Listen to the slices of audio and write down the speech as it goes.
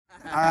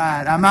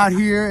right, I'm out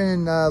here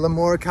in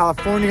Lemoore,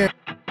 California.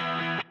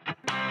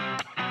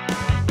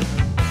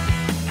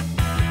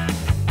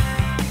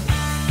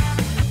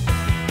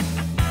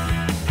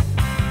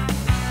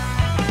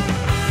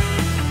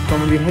 So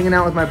I'm gonna be hanging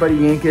out with my buddy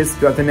Yankees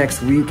throughout the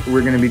next week.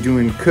 We're gonna be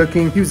doing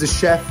cooking. He was a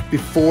chef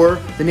before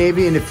the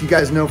Navy, and if you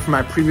guys know from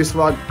my previous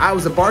vlog, I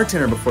was a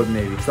bartender before the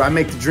Navy. So I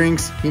make the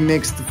drinks, he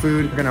makes the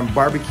food. We're gonna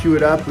barbecue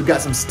it up. We got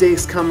some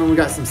steaks coming, we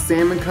got some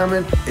salmon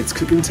coming. It's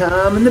cooking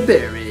time in the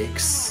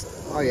barracks.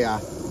 Oh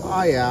yeah,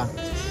 oh yeah.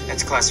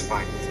 That's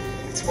classified.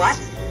 It's what?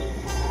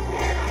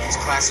 It's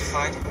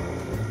classified?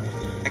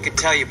 I could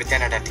tell you, but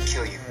then I'd have to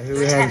kill you. Here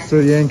we have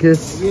Sir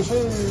Yankees.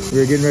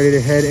 We're getting ready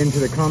to head into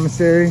the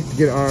commissary to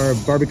get our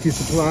barbecue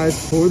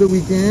supplies for the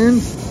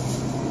weekend.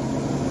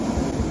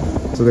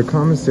 So the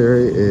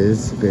commissary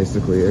is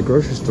basically a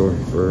grocery store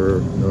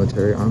for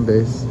military on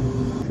base.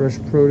 Fresh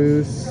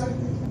produce.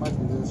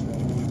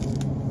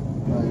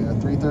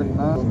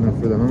 $3.39. Enough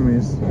for the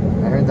homies.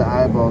 I heard the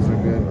eyeballs are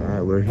good. All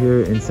right, we're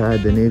here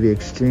inside the Navy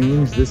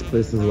Exchange. This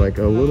place is like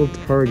a little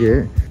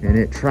Target, and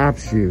it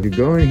traps you. You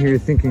go in here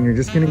thinking you're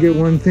just gonna get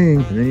one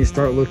thing, and then you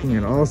start looking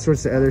at all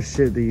sorts of other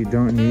shit that you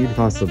don't need,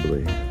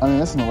 possibly. I mean,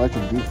 that's an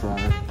electric deep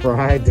fryer.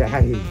 Fry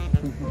Daddy.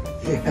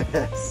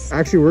 Yes.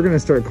 Actually, we're gonna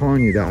start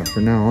calling you that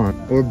from now on.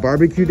 Or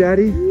Barbecue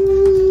Daddy.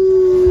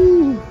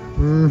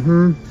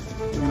 Mm-hmm.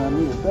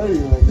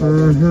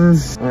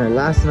 All right,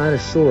 last night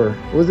ashore.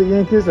 What was it,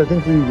 Yankees? I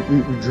think we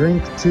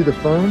drank to the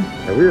phone.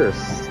 Yeah, we were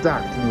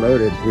stocked and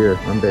loaded here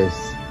on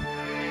base.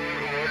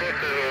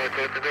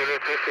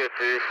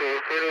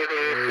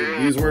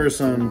 These were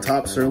some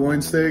top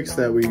sirloin steaks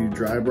that we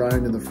dry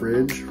brined in the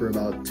fridge for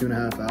about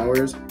 2.5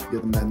 hours.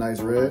 Get them that nice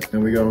red.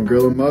 And we go and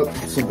grill them up.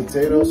 Some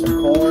potatoes,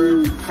 some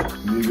corn.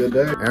 Be a good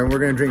day. And we're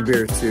gonna drink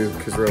beer too,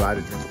 because we're allowed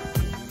to drink.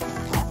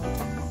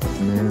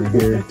 Man, we're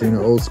here doing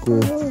the old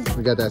school.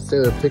 We got that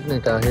sailor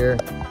picnic out here.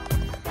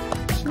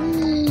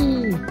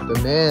 Gee, the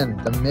man,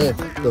 the myth,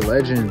 the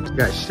legend. We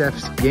got Chef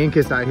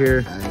Yankees out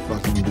here. I ain't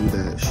fucking do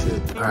that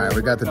shit. All right,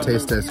 we got the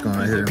taste test going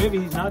right here.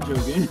 Maybe he's not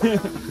joking.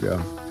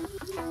 Yeah.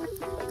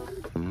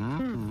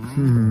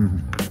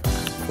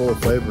 Full of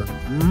flavor.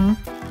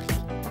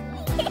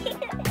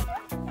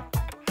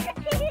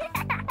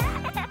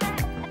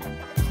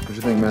 What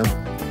you think, man?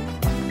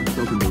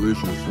 Fucking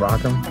delicious.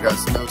 Rock 'em. We got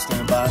snow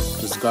standby.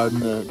 Just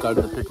guarding the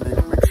picnic.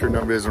 Make sure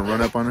nobody doesn't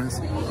run up on us.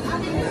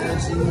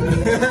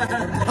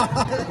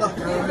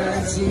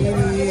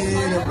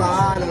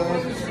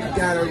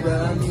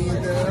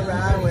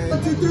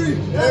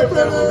 A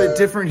little bit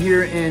different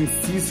here in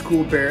Sea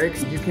School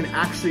Barracks. You can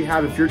actually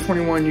have, if you're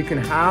 21, you can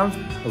have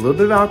a little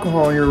bit of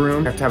alcohol in your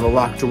room. You have to have it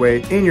locked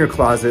away in your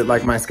closet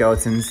like my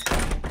skeletons.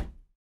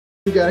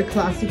 We got a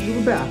classic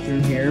little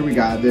bathroom here. We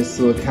got this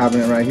little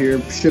cabinet right here.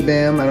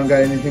 Shabam, I don't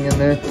got anything in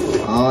there.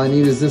 All I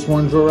need is this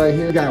one drawer right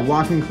here. We got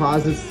walk-in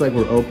closets, it's like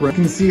we're Oprah. You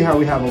can see how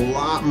we have a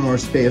lot more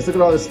space. Look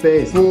at all this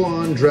space.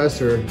 Full-on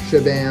dresser,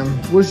 shabam.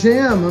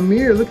 Washam,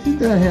 Amir, look at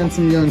that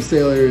handsome young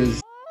sailor is.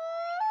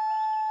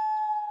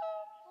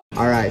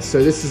 All right,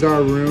 so this is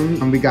our room.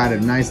 We got a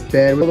nice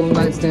bed with a little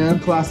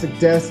nightstand, classic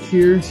desk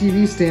here,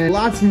 TV stand,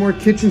 lots more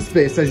kitchen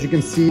space as you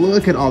can see.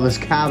 Look at all this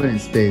cabinet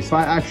space. If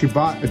I actually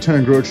bought a ton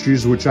of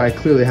groceries, which I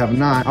clearly have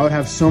not, I would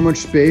have so much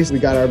space. We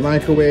got our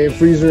microwave,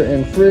 freezer,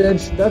 and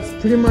fridge. That's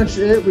pretty much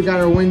it. We got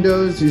our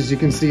windows. As you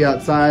can see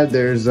outside,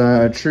 there's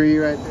a tree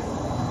right there.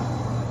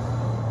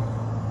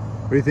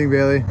 What do you think,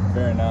 Bailey?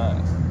 Very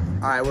nice.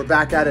 All right, we're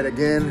back at it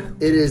again.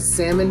 It is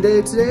salmon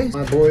day today.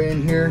 My boy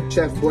in here,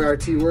 Chef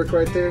Boyardee work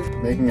right there.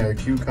 Making a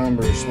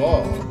cucumber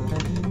slaw.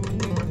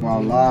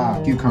 Voila,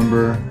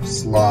 cucumber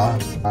slaw. All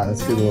right,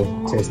 let's get a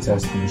little taste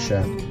test from the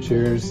chef.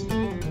 Cheers.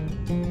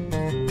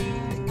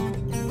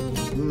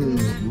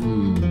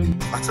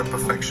 That's a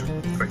perfection.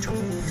 Great job.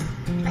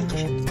 Thank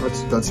you.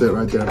 That's it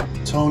right there.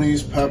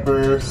 Tony's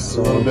pepper, a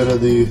little bit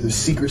of the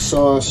secret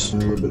sauce,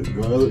 and a little bit of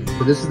garlic.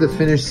 So this is the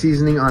finished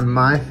seasoning on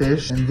my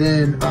fish, and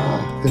then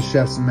the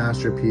chef's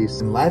masterpiece.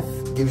 And life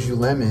gives you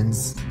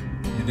lemons.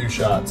 You do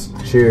shots.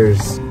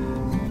 Cheers.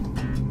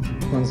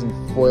 On some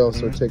foil,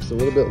 so it takes a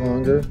little bit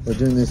longer. We're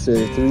doing this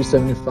at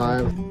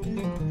 375.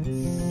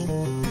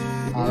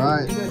 All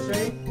right.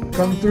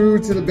 Come through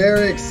to the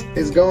barracks.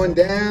 It's going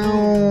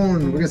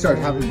down. We're gonna start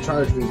having to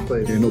charge for these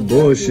plates. Ain't no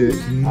bullshit.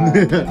 All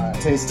right.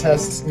 Taste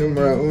test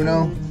numero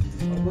uno.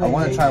 I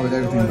want to try with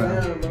everything,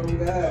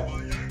 but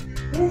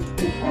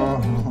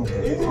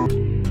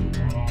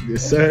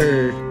Yes,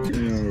 sir. All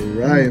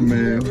right,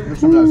 man. Put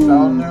some of that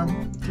salad in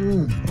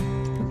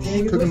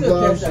there. Cooking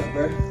gloves.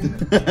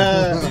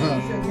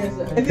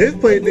 His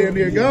plate damn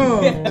near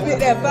gone.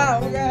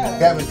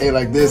 Haven't ate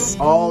like this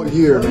all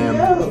year,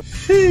 man.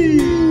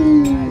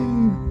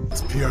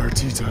 It's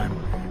PRT time.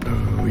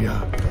 Oh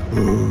yeah.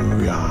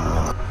 Oh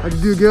yeah. How'd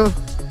you do, Gil?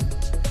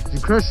 Did you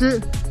crush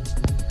it?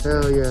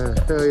 Hell yeah.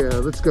 Hell yeah.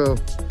 Let's go.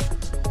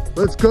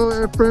 Let's go,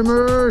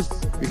 airframers.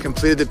 We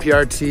completed the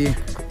PRT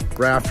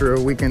right after a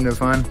weekend of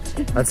fun.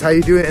 That's how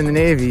you do it in the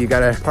Navy. You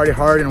gotta party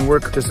hard and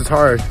work just as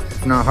hard.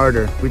 if not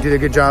harder. We did a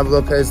good job,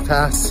 Lopez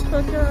pass.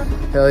 Okay.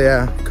 Hell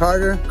yeah.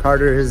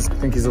 Carter is, I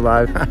think he's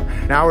alive.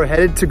 Now we're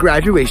headed to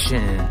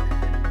graduation.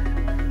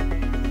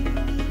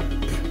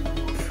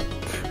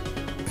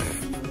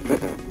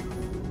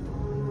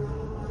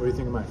 What do you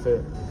think of my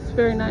fit? It's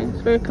very nice,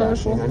 very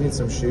colorful. I need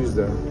some shoes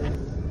though.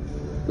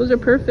 Those are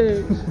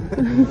perfect.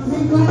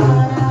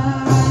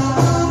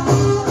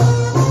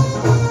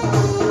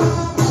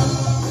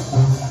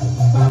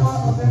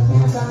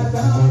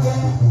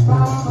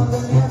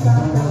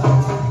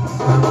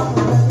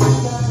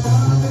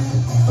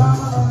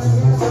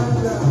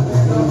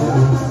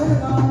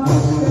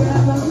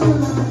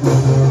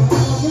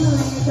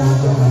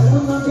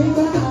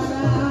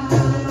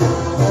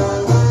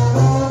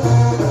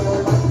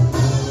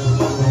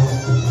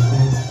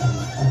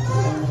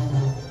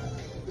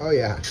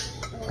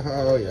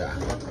 Oh yeah.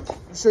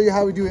 I'll show you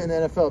how we do it in the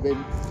NFL, baby.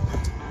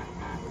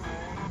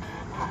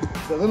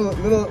 It's a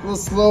little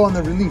slow on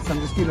the release. I'm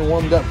just getting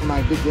warmed up for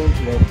my big game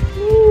today.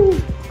 Woo.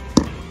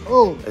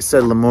 Oh, I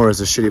said Lemoore is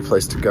a shitty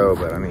place to go,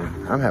 but I mean,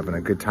 I'm having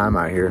a good time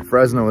out here.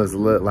 Fresno was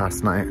lit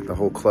last night, the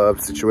whole club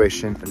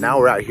situation. But now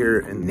we're out here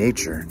in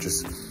nature,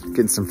 just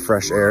getting some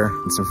fresh air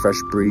and some fresh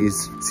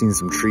breeze, seeing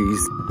some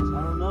trees. I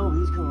don't know,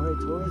 he's coming right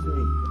towards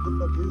me. What the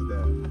fuck is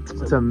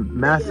that? It's a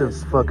massive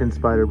fucking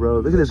spider, bro.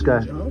 Look at this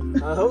guy.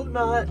 I hope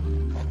not.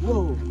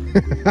 Whoa.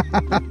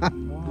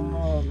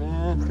 Oh,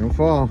 man. Don't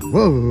fall.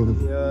 Whoa.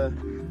 Yeah.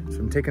 So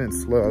I'm taking it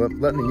slow,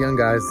 letting the young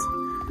guys,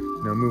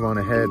 you know, move on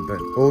ahead. But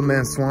old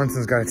man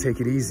Swanson's got to take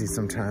it easy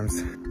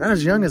sometimes. Not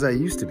as young as I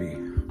used to be.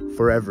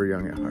 Forever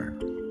young at heart.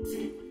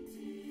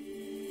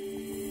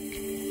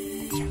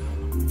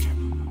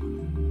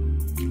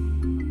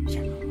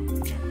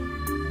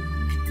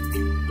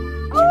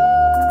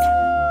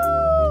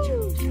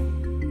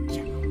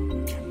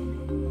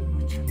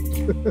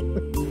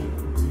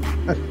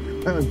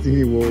 I don't see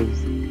any wolves,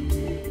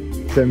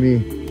 except me.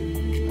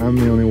 I'm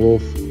the only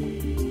wolf.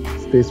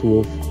 Space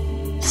wolf.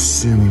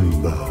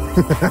 Simba.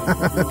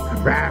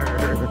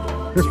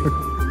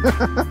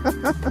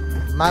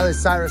 Miley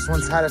Cyrus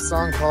once had a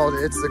song called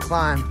It's the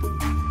Climb.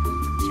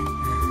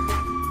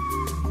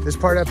 This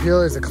part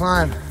uphill is a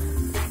climb.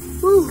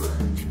 Woo.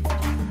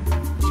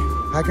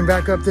 I can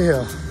back up the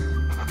hill.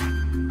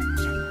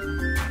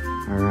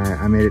 All right,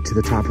 I made it to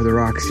the top of the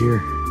rocks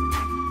here.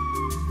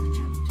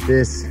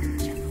 This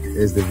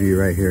is the view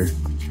right here.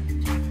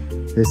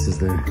 This is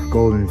the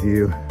golden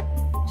view.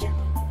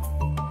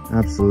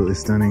 Absolutely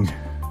stunning.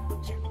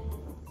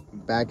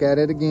 Back at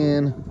it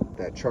again.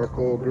 That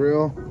charcoal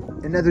grill.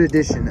 Another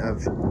edition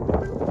of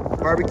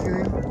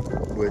barbecuing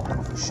with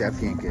Chef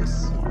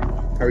Yankus.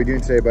 How are we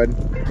doing today, bud?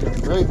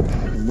 Great.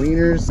 Some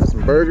wieners,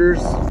 some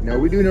burgers. You know,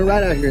 we're doing it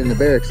right out here in the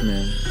barracks,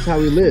 man. This is how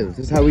we live.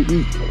 This is how we eat.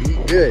 We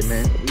eat good,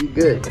 man. We eat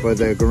good. For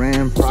the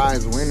grand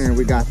prize winner,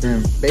 we got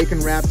them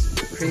bacon wrapped,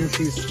 cream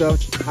cheese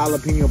stuffed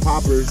jalapeno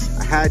poppers.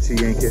 I had to,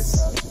 Yankus.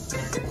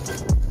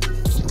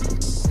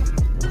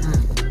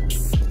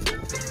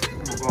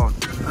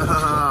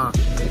 Oh,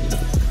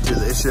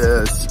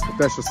 delicious.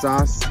 Special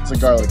sauce. It's a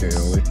garlic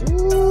aioli.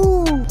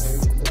 Ooh.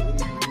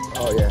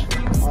 Oh yeah.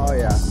 Oh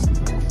yeah.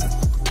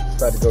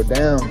 It's about to go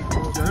down.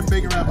 So them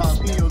bacon wrap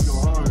jalapenos go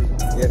hard.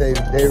 Yeah,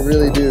 they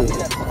really do.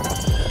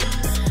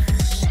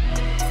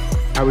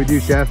 How we do,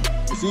 Chef?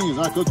 You see, is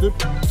not cooked it?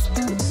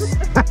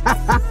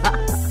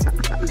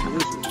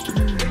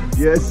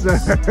 Yes, sir.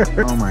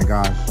 Oh my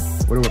gosh.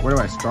 Where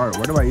do I start?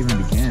 Where do I even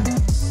begin?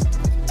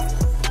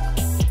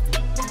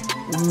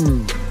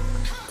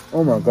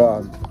 Oh my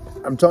God.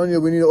 I'm telling you,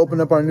 we need to open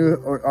up our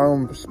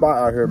own spot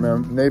out here,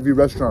 man. Navy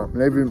restaurant.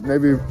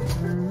 Navy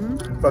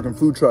fucking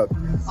food truck.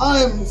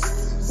 I'm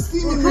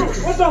steaming.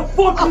 What the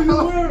fuck are you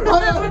wearing?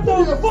 What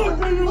the fuck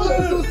are you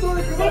wearing? So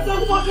sorry. What the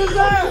fuck is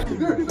that?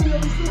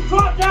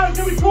 Drop down and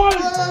give me 20!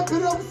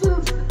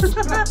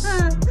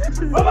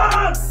 Come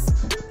on!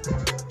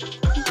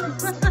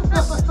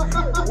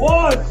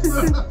 1,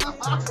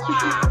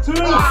 2,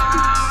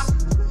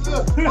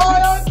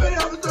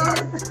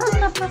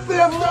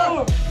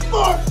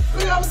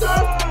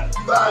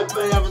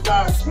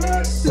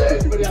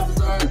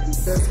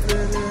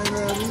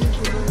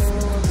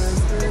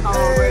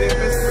 Already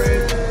best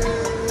friends.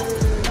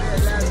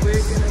 Last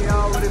week and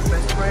y'all with his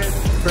best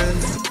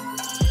friends.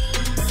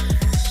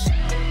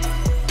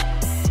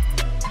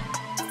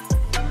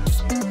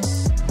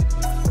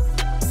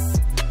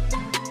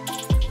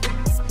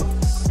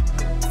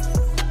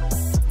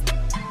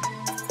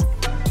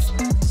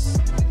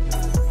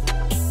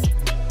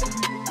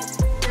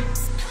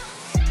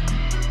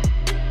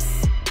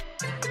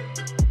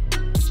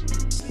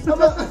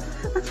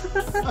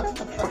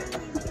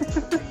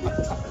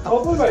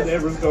 hopefully my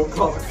neighbors don't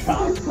call the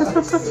cops.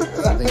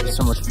 Thank you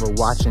so much for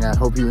watching. I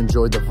hope you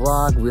enjoyed the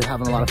vlog. We're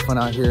having a lot of fun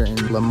out here in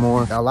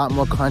Lemoore. A lot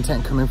more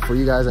content coming for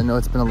you guys. I know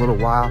it's been a little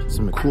while.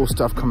 Some cool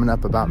stuff coming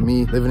up about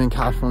me living in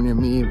California,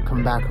 me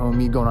coming back home,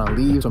 me going on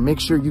leave. So make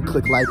sure you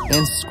click like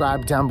and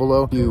subscribe down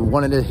below. If you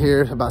wanted to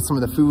hear about some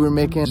of the food we're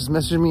making, just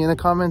message me in the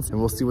comments and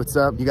we'll see what's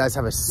up. You guys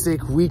have a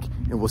sick week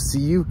and we'll see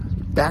you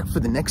back for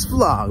the next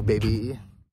vlog, baby.